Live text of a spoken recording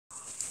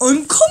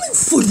I'm coming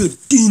for you,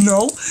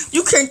 Deeno.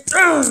 You can't.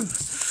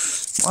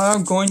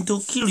 I'm going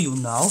to kill you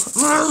now.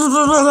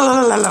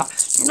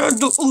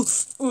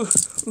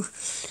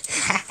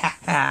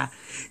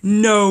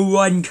 No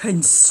one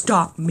can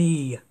stop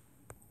me.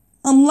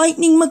 I'm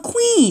Lightning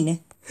McQueen.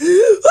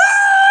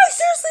 I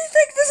seriously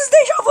think this is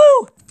deja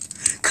vu.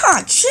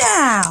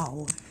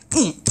 Ka-chow.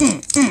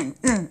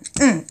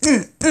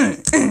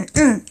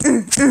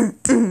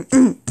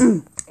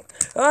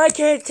 I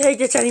can't take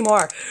this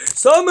anymore.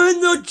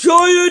 Summon the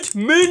giant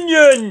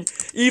minion,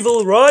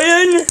 Evil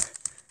Ryan.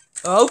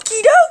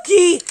 Okie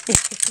dokie.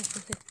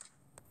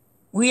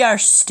 We are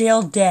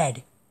still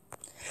dead.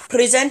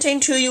 Presenting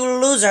to you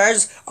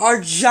losers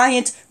our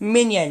giant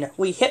minion.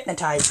 We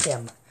hypnotized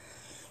him.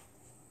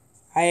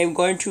 I am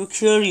going to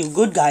kill you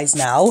good guys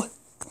now.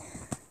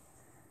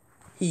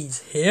 He's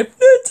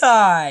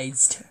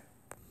hypnotized.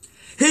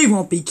 He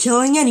won't be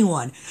killing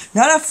anyone.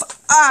 Not if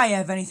I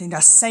have anything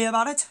to say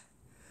about it.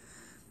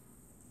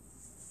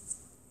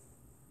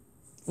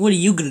 What are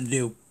you gonna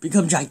do?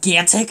 Become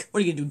gigantic?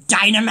 What are you gonna do?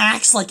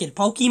 Dynamax like in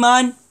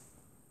Pokemon?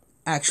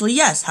 Actually,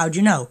 yes. How'd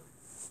you know?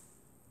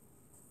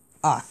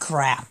 Aw,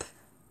 crap.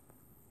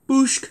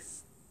 Booshk.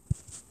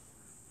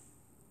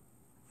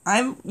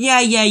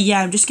 Yeah.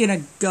 I'm just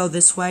gonna go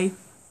this way.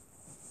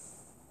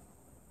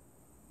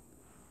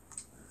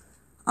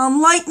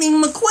 I'm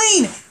Lightning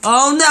McQueen!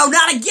 Oh no,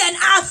 not again!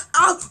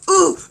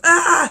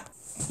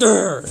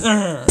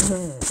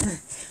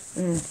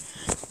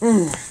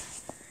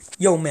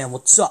 Yo, man,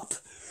 what's up?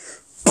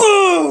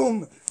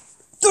 Boom!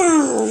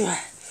 Oh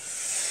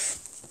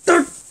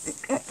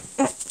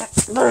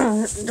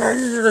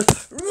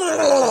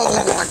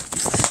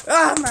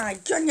my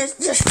goodness!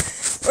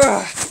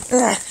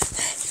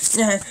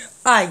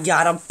 I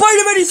got a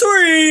vitamin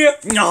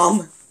D3!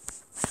 Nom!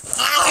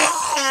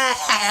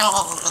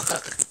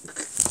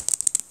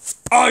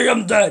 I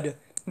am dead!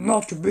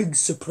 Not a big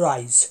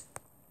surprise.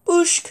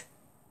 Booshk!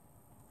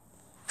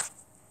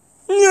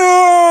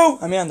 No!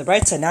 I mean, on the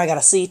bright side, now I got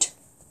a seat.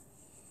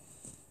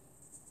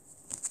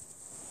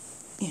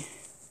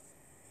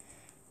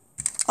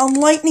 I'm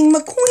Lightning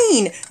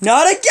McQueen!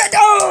 Not again!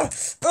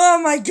 Oh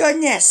my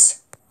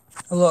goodness!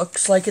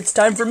 Looks like it's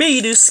time for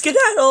me to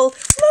skedaddle!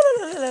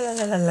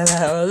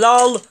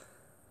 Lol!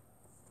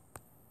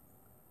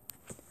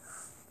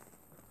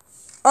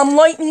 I'm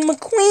Lightning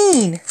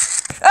McQueen!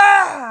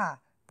 Ah!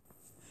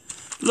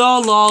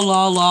 La.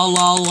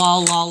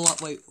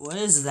 Wait, what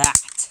is that?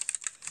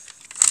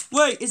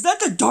 Wait, is that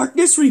the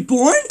Darkness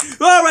Reborn?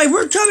 Alright,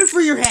 we're coming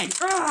for your head!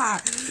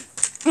 Ah!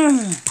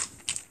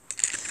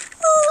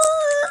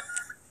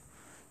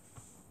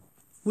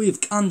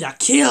 We've come to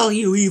kill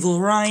you, Evil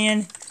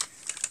Ryan!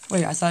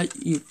 Wait, I thought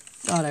you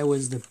thought I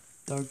was the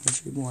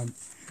Darkness Reborn.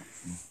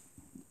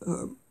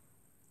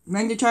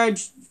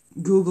 Magnetard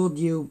Googled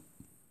you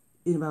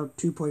in about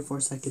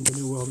 2.4 seconds, a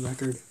new world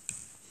record.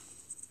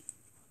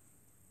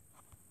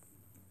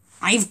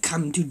 I've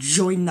come to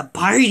join the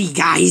party,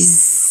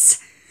 guys!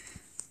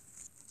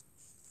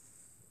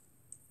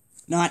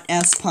 Not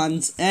S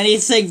puns.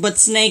 Anything but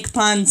snake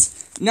puns.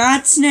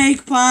 Not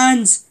snake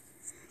puns!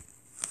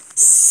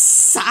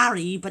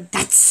 Sorry, but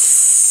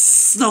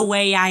that's the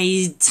way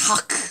I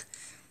talk.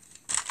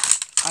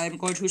 I'm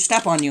going to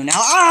step on you now.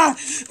 Ah!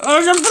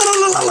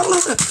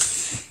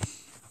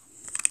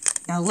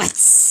 Now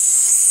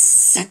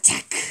let's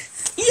attack.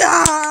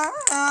 Yeah!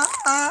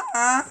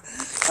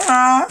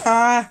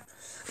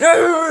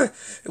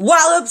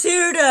 Wallop's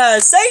here to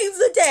save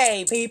the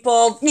day,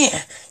 people.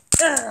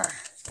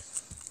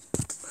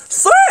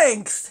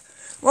 Thanks.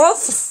 Well,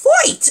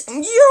 fight.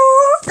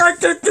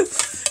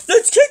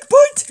 Let's kick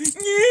butt.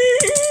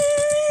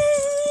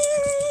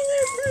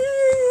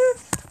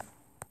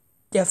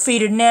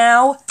 Defeated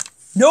now.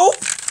 Nope.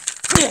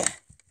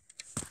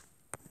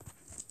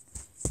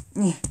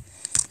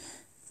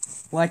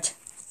 What?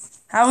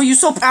 How are you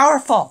so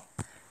powerful?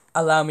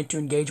 Allow me to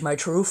engage my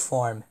true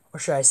form. Or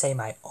should I say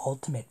my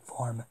ultimate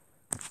form?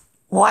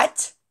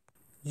 What?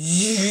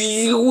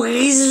 You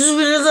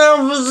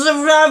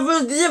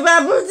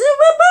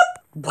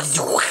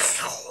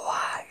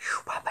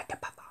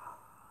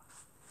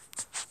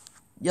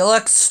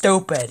look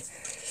stupid.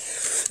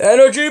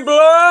 Energy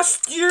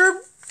blast!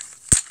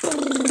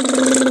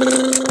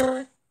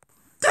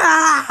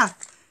 Ah!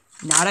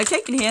 Now that I've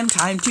taken him,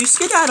 time to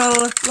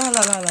skedaddle.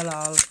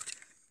 La.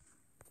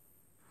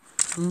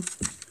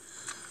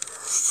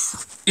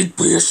 It'd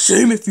be a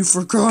shame if you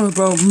forgot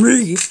about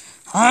me.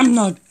 I'm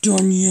not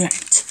done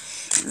yet.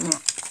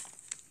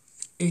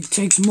 It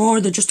takes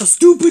more than just a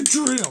stupid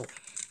drill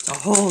to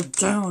hold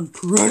down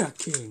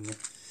Predaking.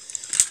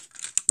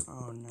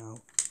 Oh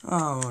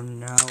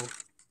no.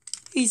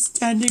 He's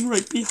standing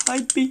right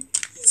behind me.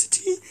 Isn't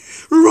he?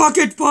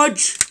 Rocket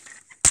punch!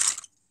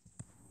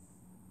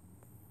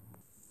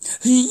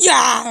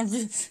 Yeah!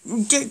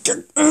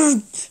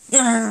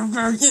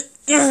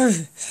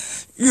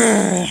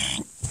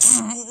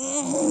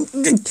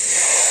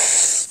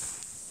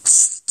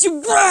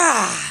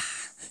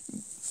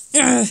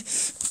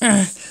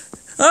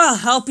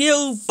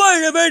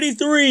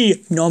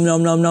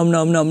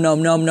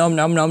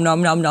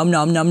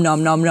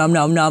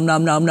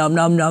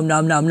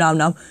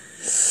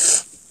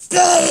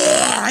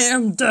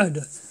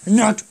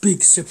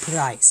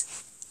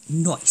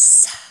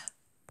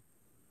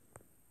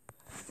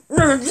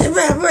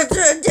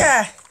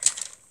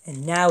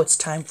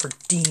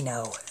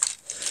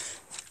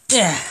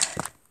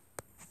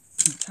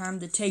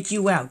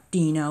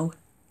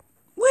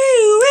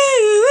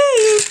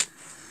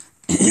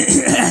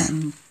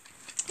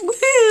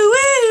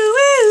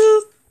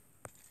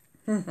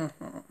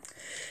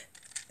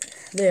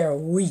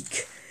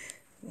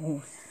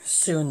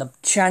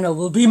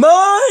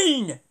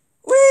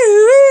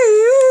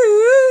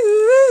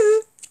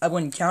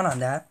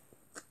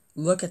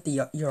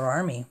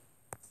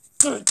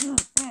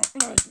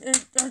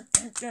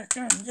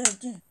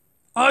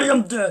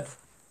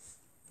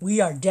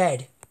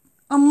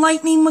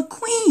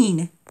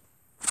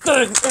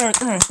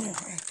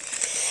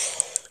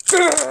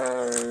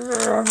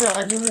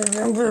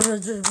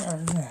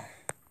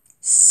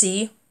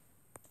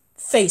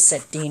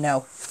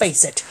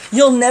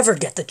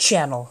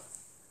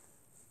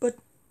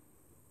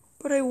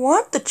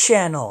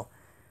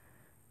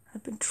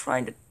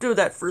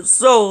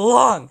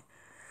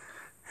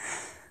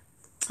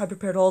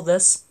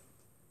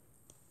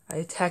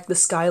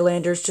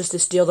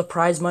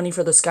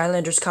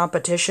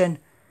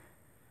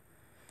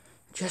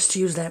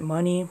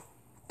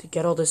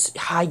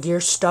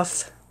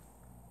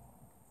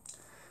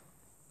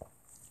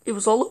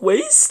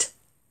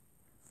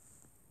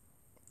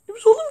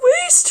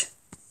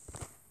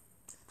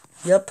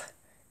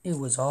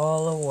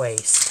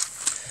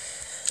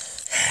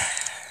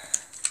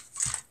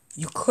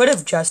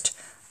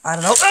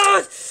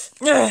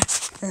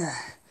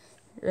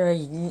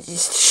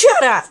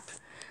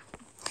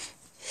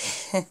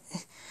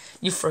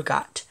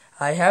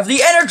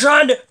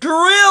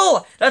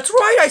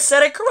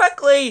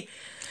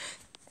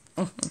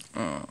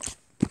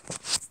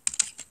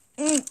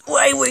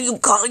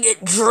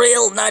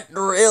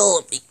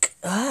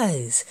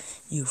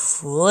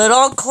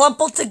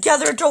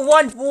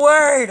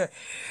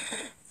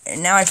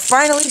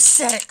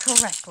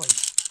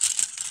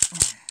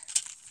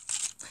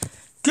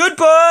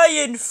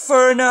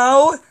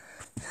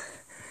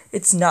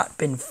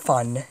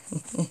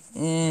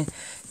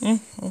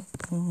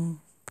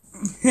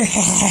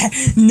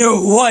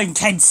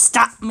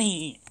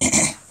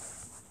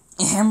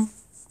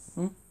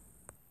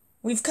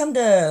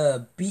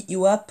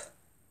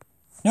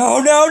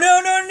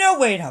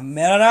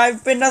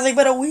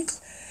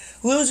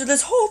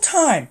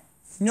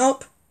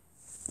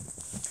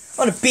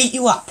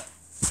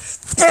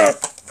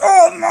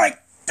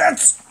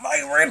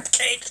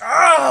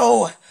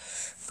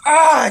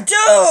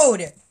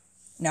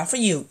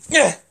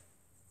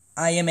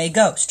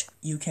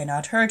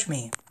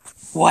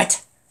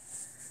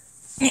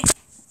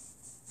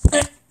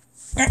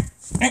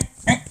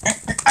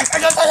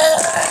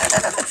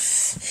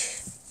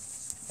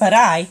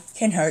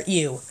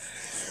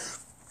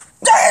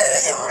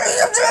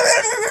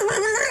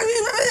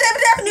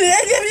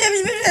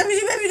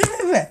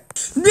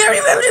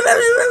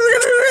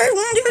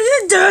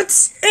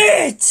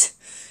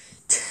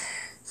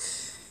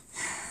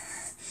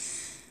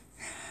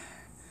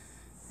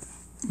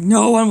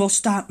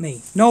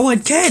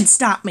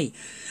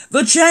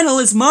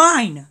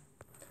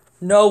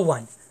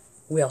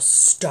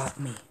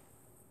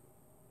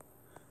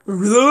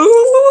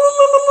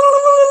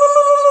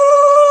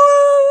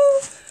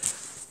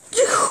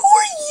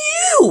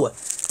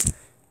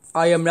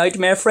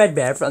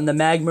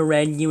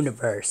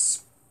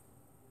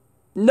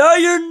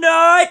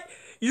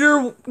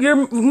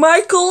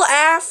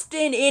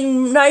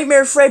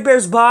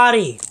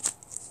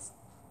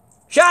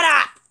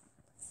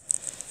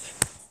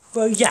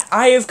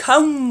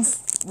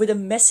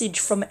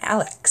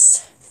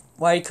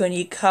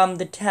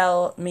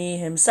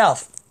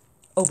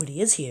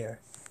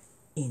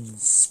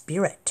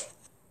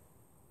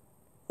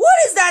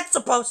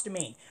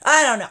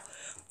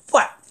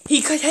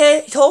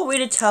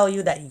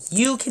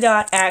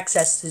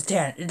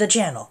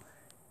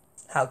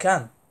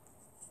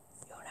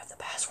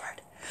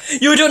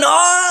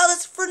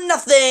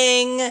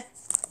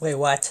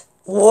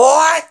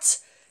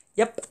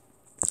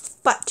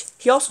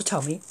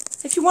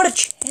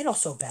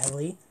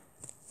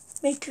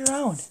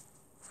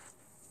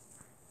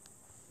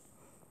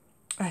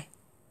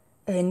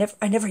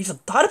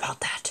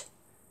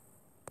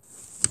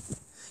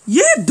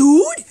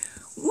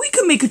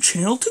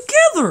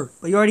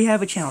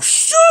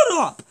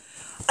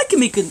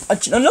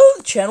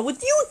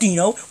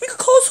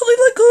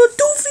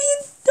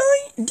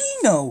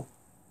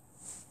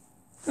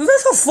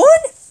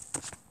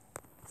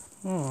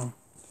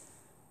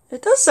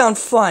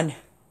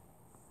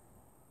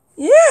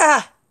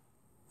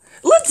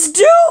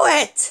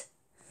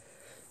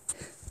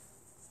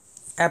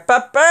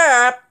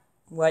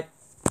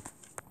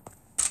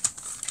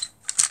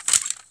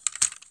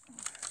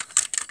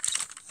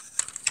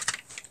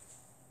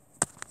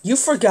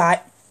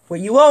 what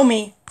you owe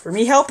me for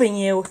me helping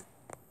you.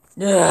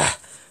 Ugh.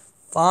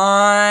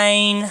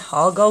 Fine,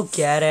 I'll go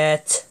get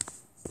it.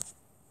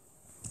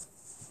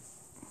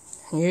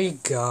 Here you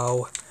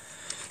go.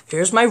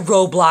 Here's my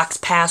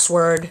Roblox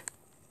password.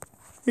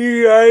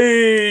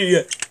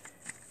 Yay!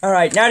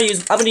 Alright, now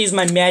I'm gonna use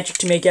my magic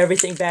to make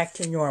everything back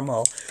to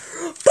normal.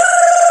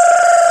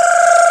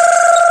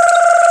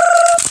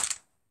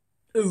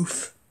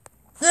 Oof.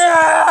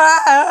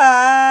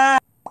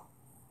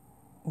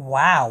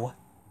 Wow.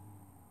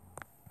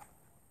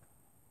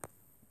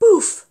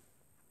 Boof.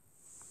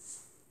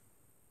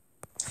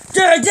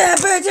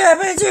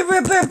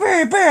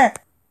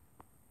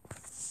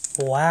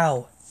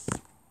 Wow.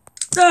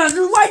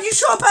 Why'd you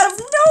show up out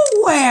of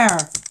nowhere?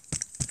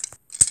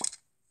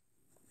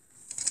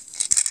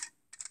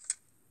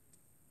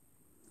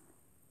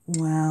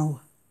 Wow.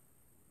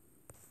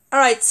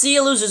 Alright, see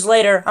you losers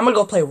later. I'm gonna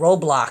go play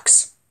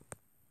Roblox.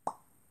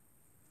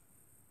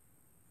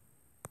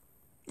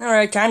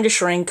 Alright, time to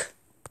shrink.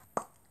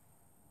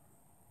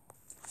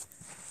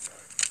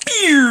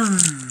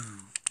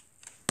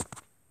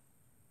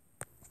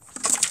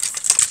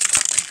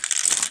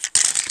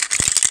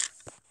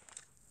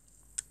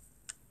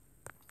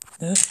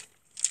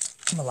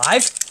 I'm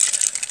alive?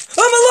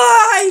 I'm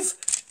alive!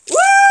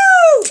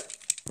 Woo!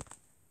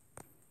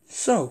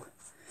 So,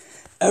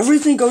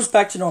 everything goes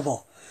back to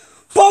normal.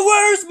 But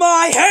where's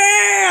my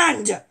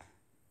hand?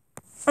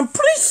 I'm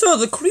pretty sure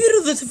the creator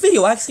of this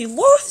video actually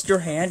lost your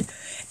hand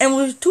and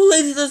was too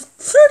lazy to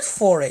search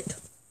for it.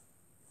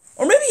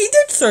 Or maybe he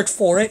did search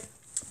for it,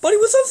 but he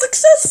was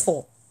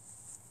unsuccessful.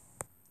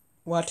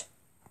 What?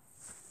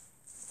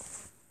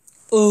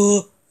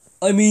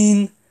 I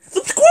mean,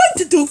 subscribe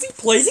to Doofy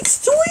Plays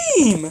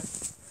Extreme!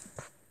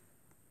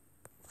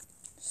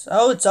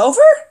 So, it's over?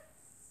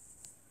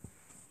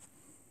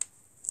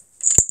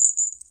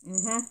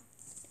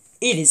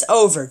 It is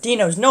over.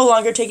 Deeno's no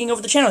longer taking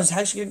over the channel. He's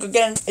actually going to go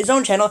get his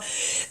own channel,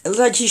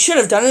 like he should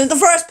have done it in the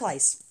first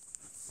place.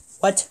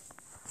 What?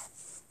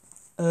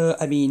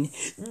 I mean...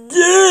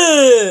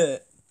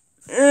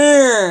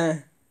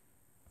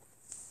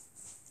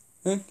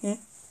 Okay.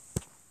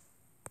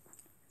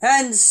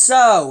 And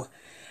so,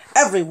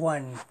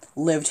 everyone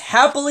lived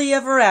happily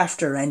ever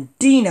after, and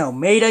Deeno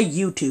made a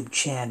YouTube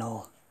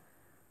channel.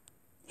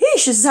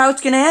 Yeesh, this is how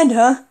it's gonna end,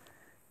 huh?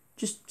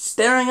 Just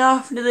staring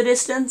off into the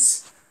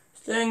distance,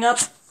 staring up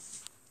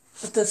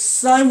at the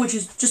sun, which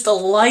is just a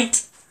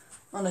light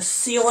on a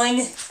ceiling.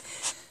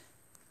 This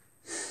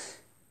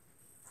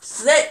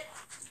is it.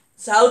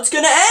 This is how it's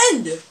gonna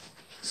end.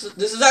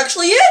 This is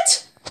actually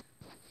it.